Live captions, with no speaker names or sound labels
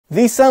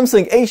The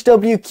Samsung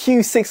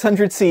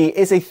HW-Q600C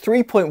is a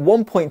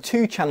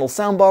 3.1.2 channel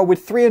soundbar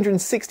with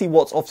 360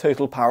 watts of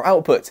total power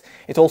output.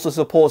 It also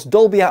supports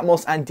Dolby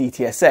Atmos and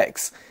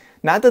DTS:X.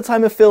 Now at the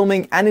time of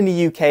filming and in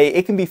the UK,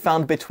 it can be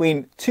found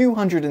between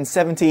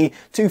 £270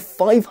 to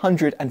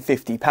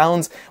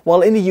 £550,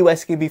 while in the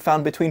US it can be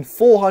found between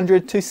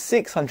 $400 to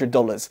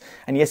 $600.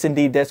 And yes,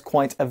 indeed, there's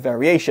quite a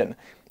variation.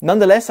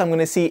 Nonetheless, I'm going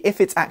to see if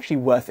it's actually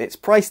worth its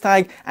price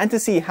tag and to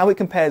see how it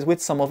compares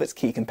with some of its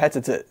key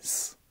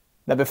competitors.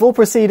 Now before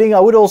proceeding, I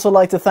would also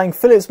like to thank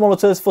Philips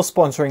Monitors for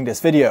sponsoring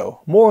this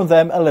video. More on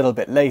them a little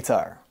bit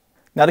later.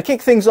 Now to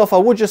kick things off, I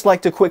would just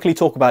like to quickly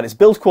talk about its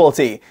build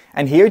quality.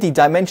 And here the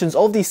dimensions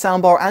of the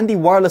soundbar and the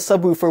wireless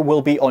subwoofer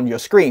will be on your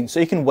screen,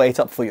 so you can weigh it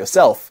up for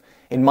yourself.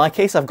 In my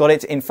case, I've got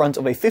it in front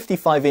of a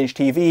 55-inch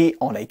TV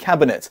on a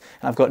cabinet,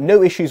 and I've got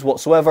no issues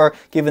whatsoever.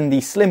 Given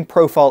the slim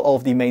profile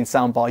of the main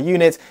soundbar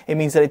unit, it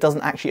means that it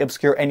doesn't actually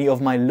obscure any of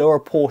my lower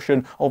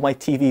portion of my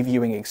TV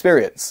viewing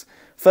experience.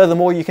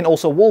 Furthermore, you can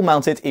also wall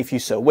mount it if you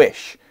so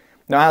wish.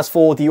 Now as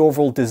for the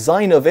overall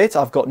design of it,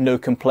 I've got no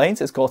complaints.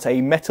 It's got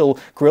a metal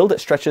grille that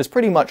stretches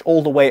pretty much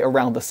all the way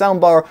around the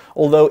soundbar,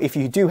 although if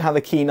you do have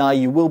a keen eye,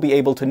 you will be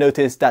able to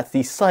notice that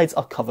the sides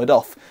are covered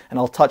off, and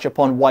I'll touch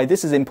upon why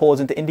this is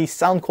important in the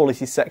sound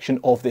quality section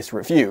of this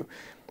review.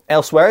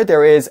 Elsewhere,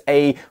 there is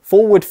a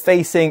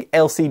forward-facing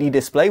LCD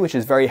display, which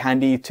is very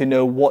handy to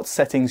know what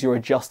settings you're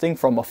adjusting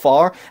from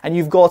afar, and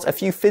you've got a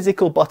few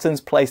physical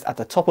buttons placed at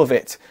the top of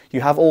it. You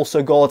have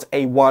also got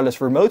a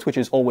wireless remote, which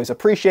is always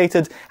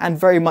appreciated and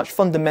very much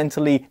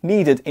fundamentally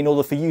needed in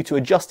order for you to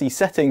adjust the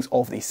settings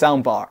of the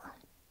soundbar.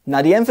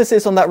 Now the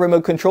emphasis on that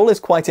remote control is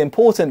quite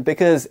important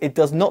because it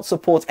does not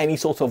support any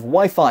sort of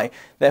Wi-Fi,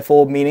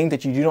 therefore meaning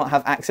that you do not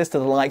have access to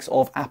the likes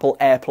of Apple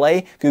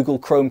AirPlay, Google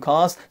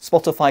Chromecast,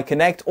 Spotify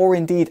Connect, or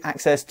indeed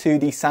access to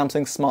the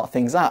Samsung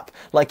SmartThings app,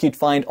 like you'd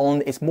find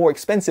on its more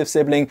expensive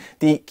sibling,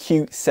 the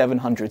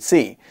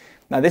Q700C.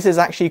 Now this is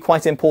actually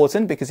quite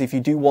important because if you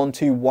do want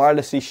to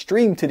wirelessly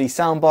stream to the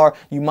soundbar,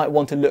 you might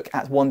want to look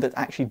at one that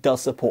actually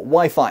does support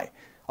Wi-Fi.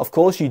 Of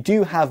course, you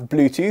do have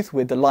Bluetooth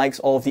with the likes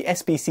of the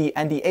SBC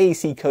and the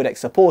AAC codec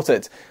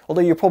supported,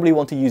 although you probably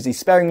want to use these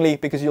sparingly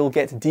because you'll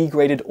get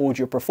degraded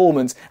audio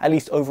performance, at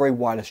least over a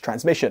wireless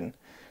transmission.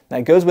 Now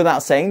it goes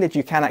without saying that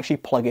you can actually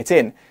plug it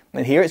in,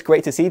 and here it's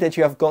great to see that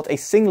you have got a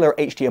singular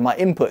HDMI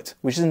input,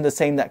 which isn't the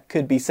same that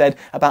could be said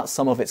about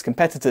some of its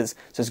competitors,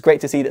 so it's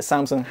great to see that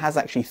Samsung has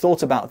actually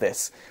thought about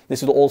this.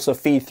 This will also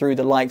feed through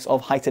the likes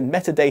of heightened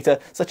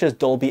metadata such as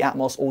Dolby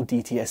Atmos or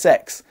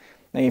DTS:X.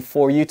 Now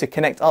for you to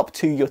connect up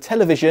to your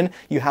television,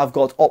 you have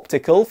got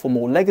optical for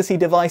more legacy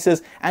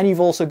devices, and you've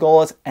also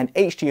got an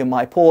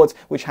HDMI port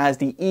which has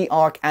the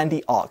eARC and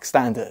the ARC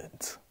standard.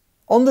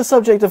 On the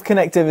subject of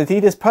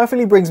connectivity, this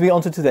perfectly brings me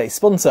on to today's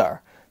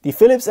sponsor. The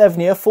Philips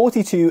Evnia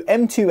 42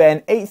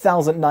 M2N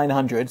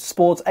 8900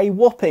 sports a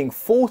whopping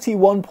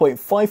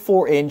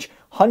 41.54-inch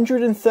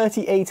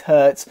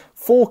 138Hz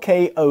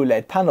 4K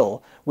OLED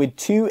panel with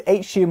two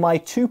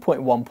HDMI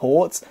 2.1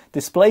 ports,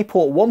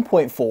 DisplayPort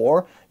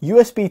 1.4,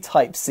 USB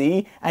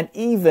Type-C, and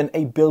even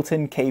a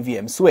built-in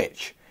KVM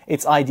switch.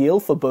 It's ideal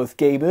for both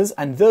gamers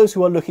and those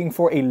who are looking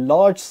for a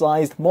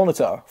large-sized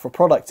monitor for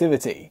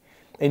productivity.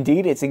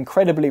 Indeed, it's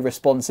incredibly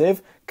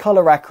responsive,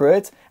 color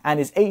accurate, and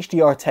is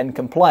HDR10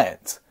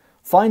 compliant.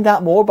 Find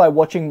out more by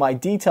watching my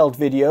detailed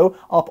video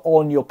up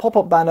on your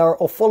pop-up banner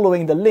or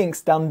following the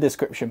links down the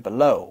description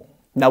below.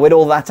 Now with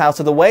all that out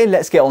of the way,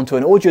 let's get on to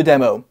an audio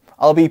demo.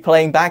 I'll be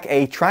playing back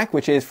a track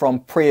which is from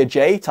Priya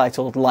J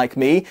titled Like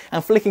Me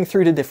and flicking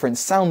through the different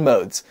sound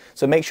modes.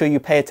 So make sure you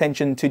pay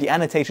attention to the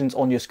annotations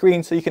on your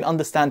screen so you can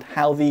understand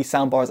how the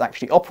soundbar is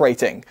actually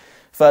operating.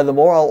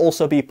 Furthermore, I'll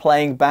also be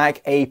playing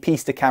back a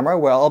piece to camera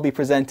where I'll be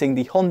presenting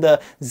the Honda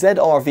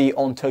ZR-V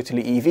on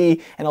Totally EV,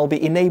 and I'll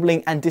be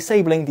enabling and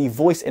disabling the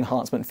voice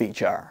enhancement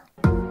feature.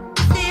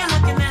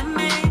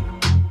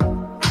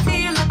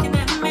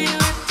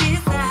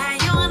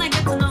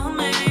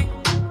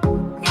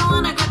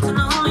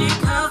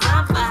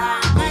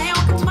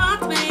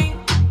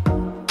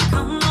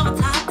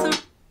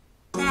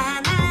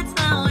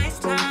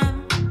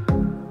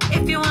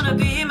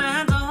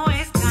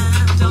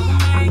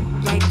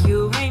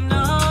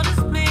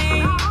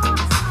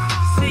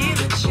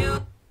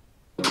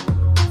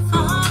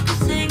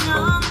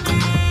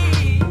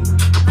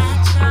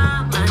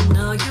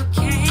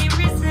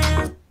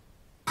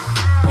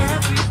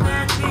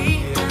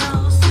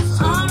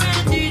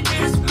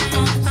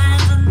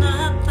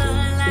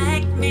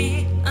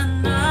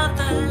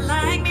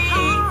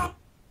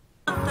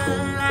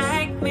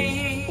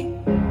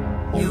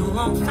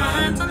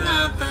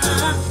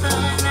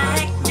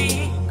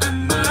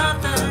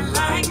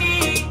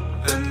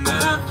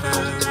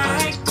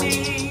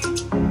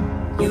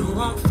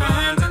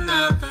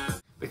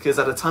 Because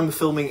at the time of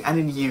filming and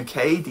in the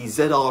UK, the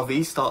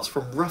ZR-V starts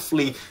from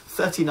roughly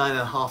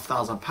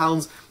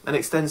 £39,500 and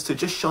extends to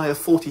just shy of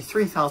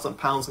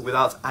 £43,000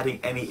 without adding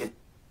any.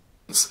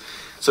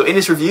 So in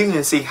this review, you're going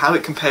to see how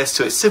it compares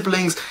to its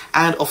siblings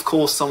and of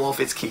course some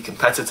of its key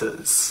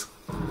competitors.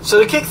 So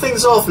to kick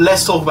things off,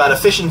 let's talk about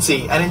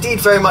efficiency, and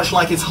indeed very much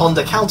like its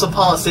Honda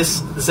counterparts,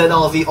 this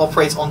ZR-V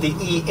operates on the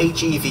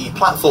eHEV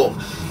platform,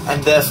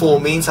 and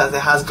therefore means that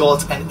it has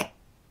got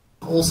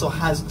also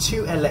has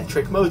two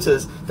electric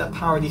motors that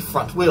power the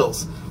front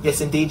wheels.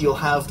 Yes, indeed, you'll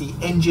have the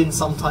engine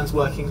sometimes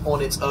working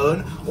on its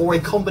own, or a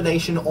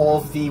combination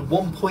of the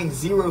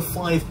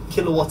 1.05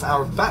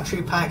 kilowatt-hour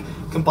battery pack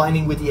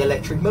combining with the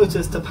electric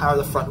motors to power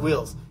the front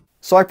wheels.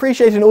 So I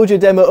appreciate an audio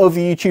demo over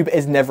YouTube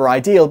is never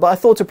ideal, but I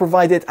thought to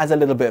provide it as a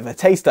little bit of a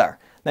taster.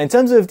 Now in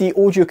terms of the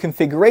audio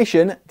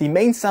configuration, the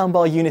main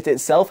soundbar unit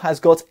itself has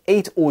got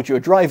 8 audio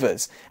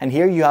drivers, and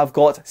here you have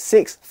got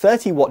 6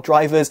 30-watt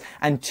drivers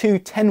and 2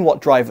 10-watt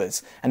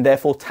drivers, and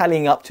therefore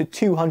tallying up to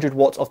 200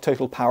 watts of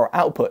total power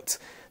output.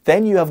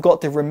 Then you have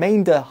got the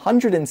remainder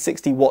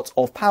 160 watts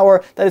of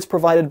power that is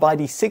provided by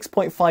the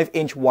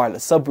 6.5-inch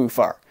wireless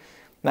subwoofer.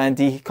 And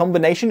the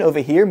combination over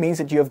here means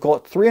that you have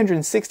got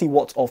 360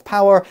 watts of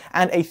power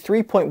and a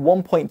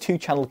 3.1.2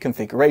 channel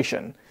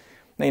configuration.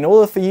 Now, in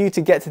order for you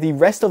to get to the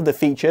rest of the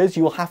features,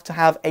 you will have to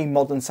have a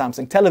modern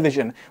Samsung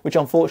television, which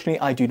unfortunately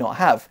I do not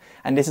have.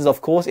 And this is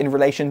of course in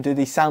relation to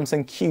the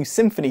Samsung Q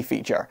Symphony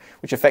feature,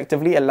 which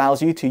effectively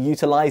allows you to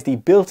utilize the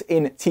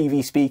built-in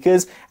TV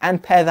speakers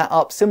and pair that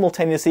up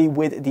simultaneously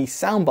with the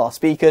soundbar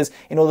speakers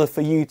in order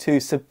for you to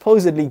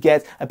supposedly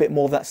get a bit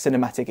more of that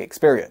cinematic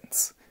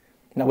experience.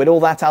 Now with all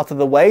that out of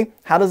the way,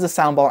 how does the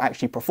soundbar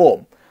actually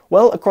perform?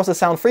 Well, across the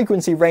sound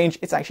frequency range,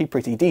 it's actually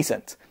pretty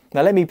decent.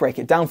 Now let me break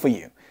it down for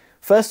you.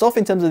 First off,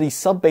 in terms of the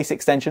sub-bass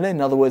extension,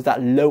 in other words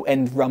that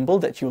low-end rumble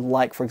that you'll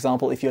like, for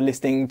example, if you're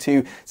listening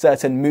to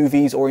certain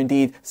movies or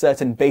indeed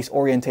certain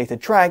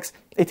bass-orientated tracks,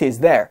 it is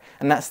there.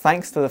 And that's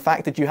thanks to the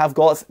fact that you have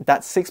got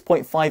that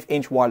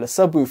 6.5-inch wireless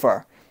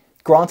subwoofer.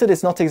 Granted,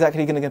 it's not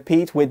exactly going to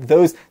compete with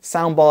those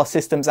soundbar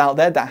systems out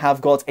there that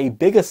have got a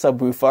bigger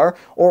subwoofer,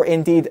 or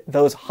indeed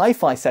those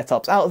hi-fi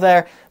setups out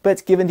there,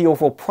 but given the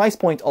overall price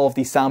point of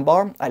the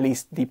soundbar, at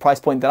least the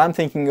price point that I'm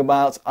thinking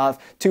about of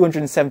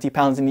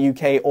 £270 in the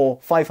UK or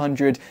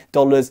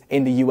 $500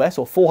 in the US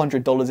or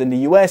 $400 in the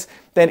US,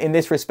 then in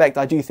this respect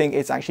I do think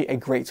it's actually a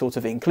great sort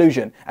of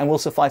inclusion and will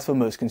suffice for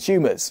most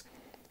consumers.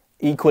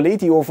 Equally,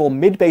 the overall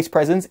mid-bass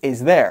presence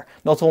is there,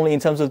 not only in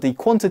terms of the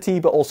quantity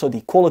but also the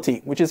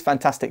quality, which is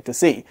fantastic to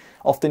see.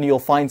 Often you'll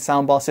find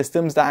soundbar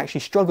systems that actually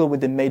struggle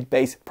with the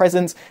mid-bass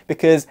presence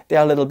because they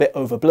are a little bit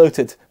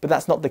over-bloated, but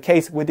that's not the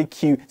case with the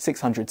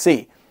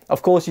Q600C.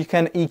 Of course, you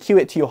can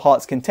EQ it to your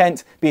heart's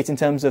content, be it in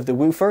terms of the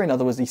woofer, in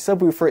other words the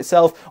subwoofer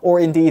itself, or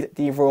indeed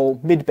the overall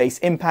mid-bass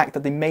impact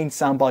that the main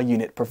soundbar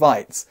unit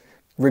provides.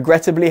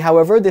 Regrettably,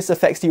 however, this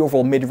affects the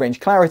overall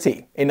mid-range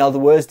clarity. In other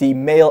words, the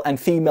male and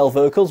female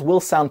vocals will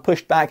sound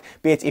pushed back,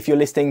 be it if you're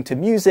listening to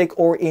music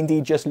or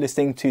indeed just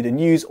listening to the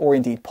news or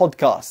indeed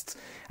podcasts.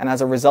 And as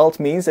a result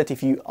means that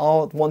if you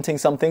are wanting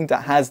something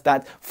that has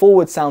that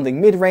forward-sounding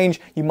mid-range,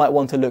 you might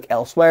want to look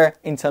elsewhere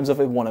in terms of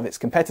one of its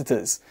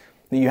competitors.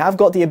 Now, you have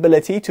got the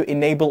ability to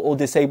enable or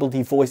disable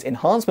the voice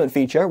enhancement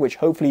feature, which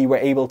hopefully you were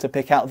able to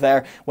pick out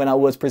there when I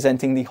was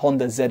presenting the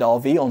Honda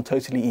ZR-V on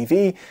Totally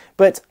EV,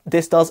 but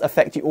this does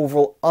affect the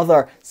overall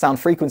other sound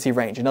frequency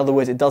range. In other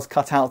words, it does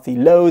cut out the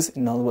lows,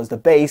 in other words the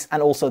bass,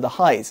 and also the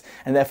highs,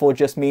 and therefore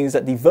just means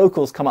that the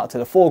vocals come out to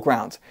the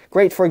foreground.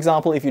 Great, for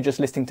example, if you're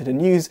just listening to the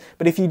news,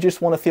 but if you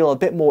just want to feel a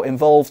bit more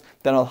involved,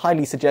 then I'll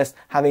highly suggest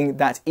having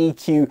that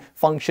EQ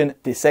function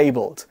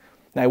disabled.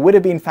 Now, it would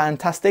have been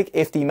fantastic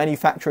if the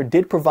manufacturer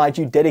did provide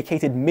you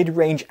dedicated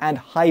mid-range and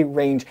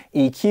high-range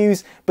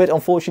EQs, but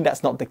unfortunately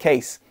that's not the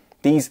case.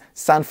 These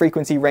sound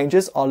frequency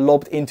ranges are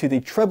lobbed into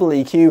the treble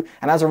EQ,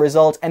 and as a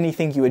result,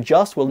 anything you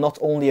adjust will not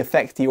only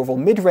affect the overall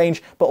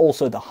mid-range, but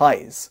also the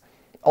highs.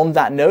 On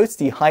that note,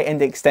 the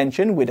high-end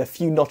extension with a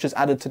few notches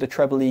added to the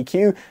treble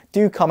EQ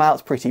do come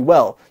out pretty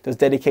well. Those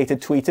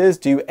dedicated tweeters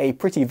do a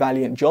pretty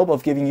valiant job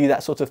of giving you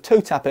that sort of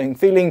toe-tapping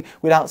feeling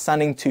without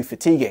sounding too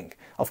fatiguing.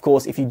 Of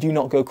course, if you do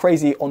not go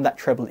crazy on that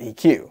treble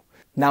EQ.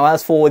 Now,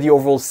 as for the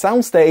overall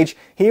soundstage,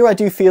 here I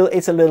do feel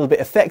it's a little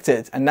bit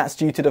affected, and that's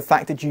due to the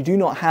fact that you do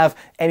not have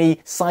any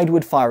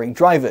sideward-firing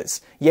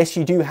drivers. Yes,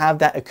 you do have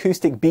that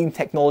acoustic beam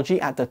technology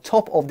at the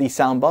top of the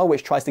soundbar,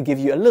 which tries to give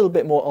you a little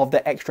bit more of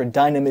the extra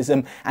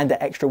dynamism and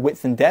the extra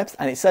width and depth,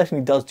 and it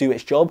certainly does do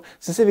its job,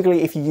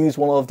 specifically if you use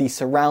one of the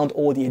surround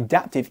or the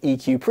adaptive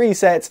EQ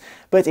presets,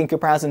 but in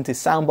comparison to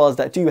soundbars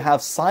that do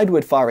have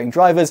sideward-firing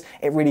drivers,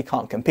 it really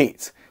can't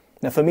compete.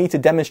 Now, for me to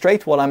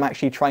demonstrate what I'm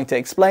actually trying to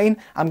explain,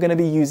 I'm going to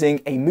be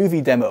using a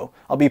movie demo.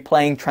 I'll be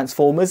playing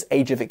Transformers: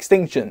 Age of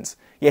Extinctions.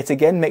 Yet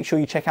again, make sure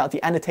you check out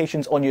the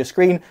annotations on your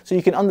screen so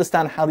you can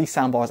understand how the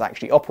soundbar is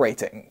actually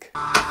operating.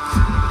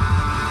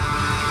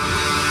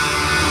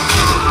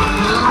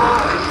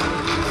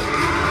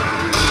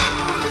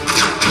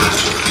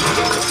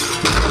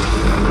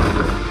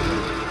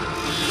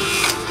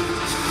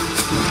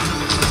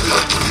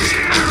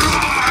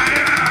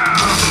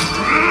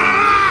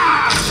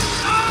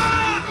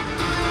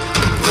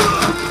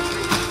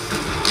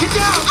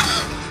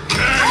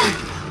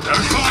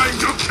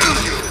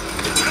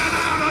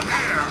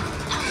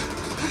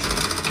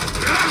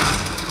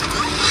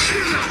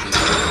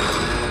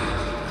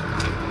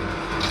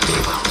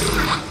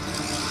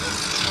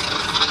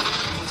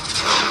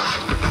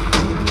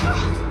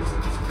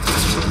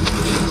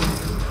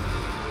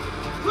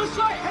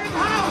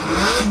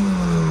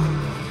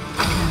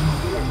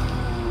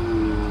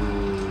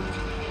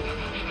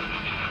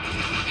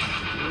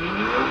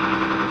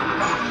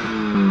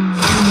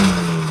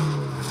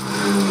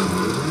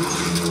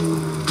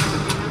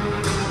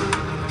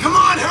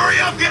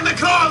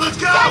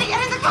 let's go! Daddy,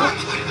 get in the car!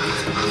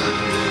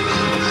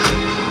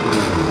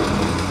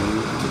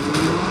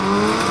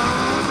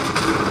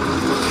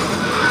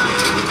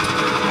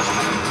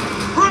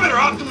 Perimeter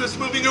Optimus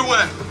moving your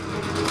way.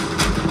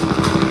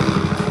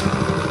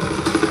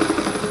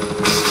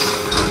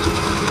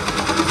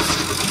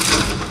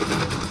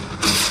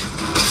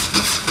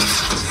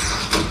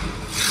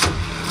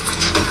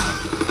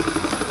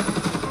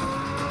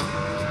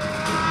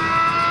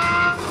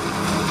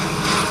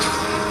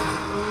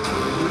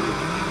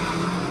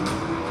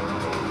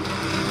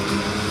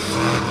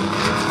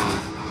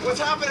 What's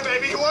happening,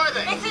 baby? Who are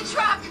they? It's a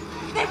truck!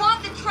 They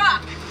want the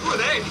truck! Who are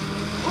they?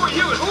 Who are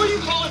you and who are you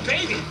calling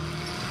baby?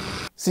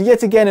 So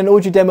yet again, an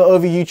audio demo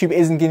over YouTube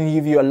isn't going to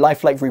give you a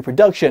lifelike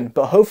reproduction,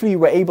 but hopefully you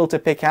were able to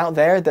pick out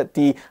there that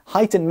the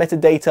heightened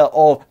metadata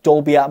of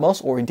Dolby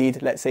Atmos, or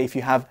indeed, let's say if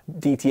you have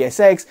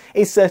DTSX,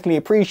 is certainly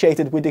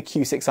appreciated with the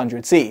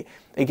Q600C.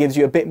 It gives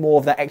you a bit more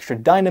of that extra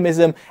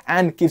dynamism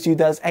and gives you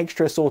that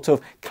extra sort of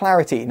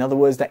clarity. In other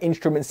words, that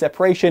instrument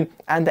separation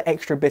and the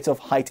extra bit of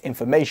height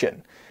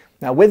information.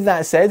 Now with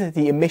that said,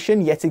 the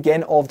omission yet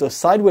again of the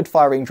sideward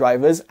firing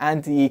drivers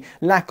and the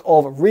lack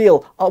of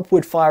real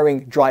upward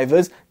firing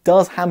drivers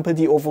does hamper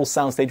the overall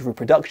soundstage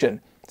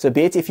reproduction. So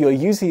be it if you're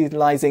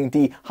utilizing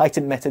the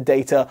heightened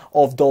metadata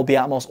of Dolby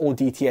Atmos or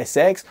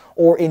DTSX,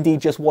 or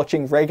indeed just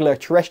watching regular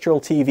terrestrial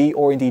TV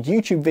or indeed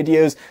YouTube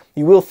videos,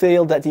 you will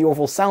feel that the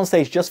overall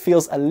soundstage just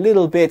feels a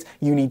little bit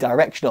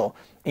unidirectional,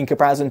 in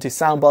comparison to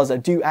soundbars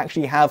that do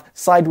actually have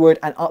sideward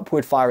and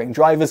upward firing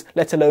drivers,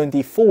 let alone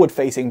the forward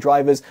facing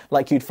drivers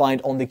like you'd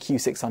find on the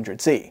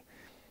Q600C.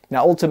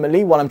 Now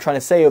ultimately, what I'm trying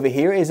to say over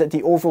here is that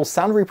the overall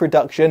sound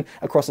reproduction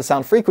across the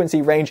sound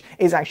frequency range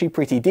is actually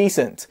pretty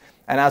decent.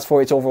 And as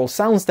for its overall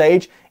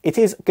soundstage, it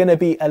is going to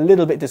be a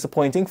little bit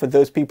disappointing for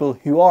those people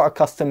who are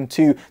accustomed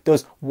to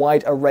those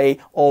wide array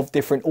of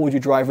different audio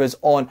drivers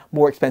on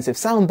more expensive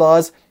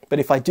soundbars. But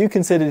if I do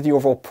consider the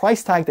overall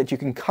price tag that you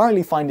can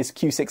currently find this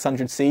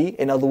Q600C,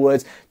 in other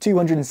words,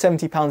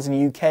 £270 in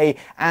the UK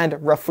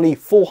and roughly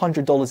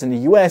 $400 in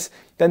the US,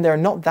 then there are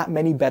not that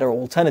many better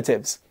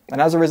alternatives.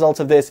 And as a result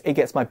of this, it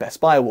gets my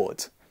Best Buy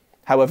award.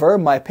 However,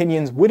 my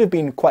opinions would have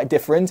been quite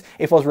different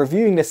if I was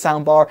reviewing this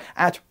soundbar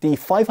at the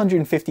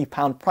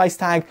 £550 price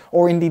tag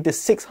or indeed the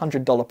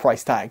 $600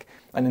 price tag.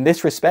 And in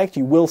this respect,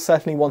 you will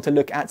certainly want to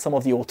look at some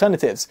of the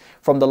alternatives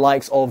from the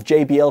likes of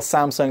JBL,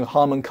 Samsung,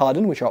 Harman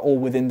Kardon, which are all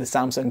within the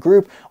Samsung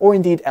group, or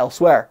indeed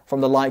elsewhere from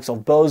the likes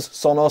of Bose,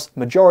 Sonos,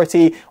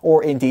 Majority,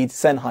 or indeed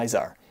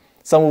Sennheiser.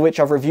 Some of which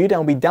I've reviewed and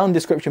will be down in the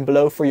description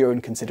below for your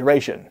own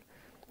consideration.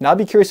 Now I'd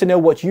be curious to know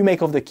what you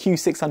make of the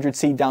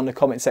Q600C down in the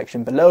comment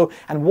section below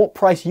and what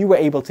price you were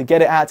able to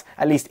get it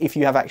at least if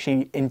you have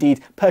actually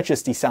indeed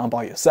purchased the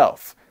soundbar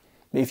yourself.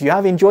 If you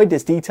have enjoyed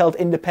this detailed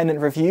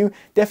independent review,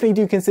 definitely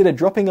do consider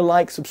dropping a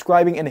like,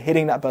 subscribing and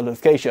hitting that bell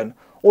notification,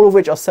 all of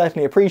which are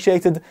certainly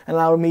appreciated and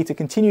allowing me to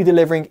continue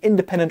delivering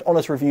independent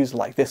honest reviews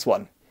like this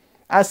one.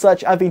 As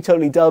such, I've been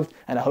Totally Dubbed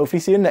and I'll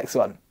hopefully see you in the next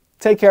one.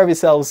 Take care of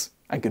yourselves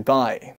and goodbye.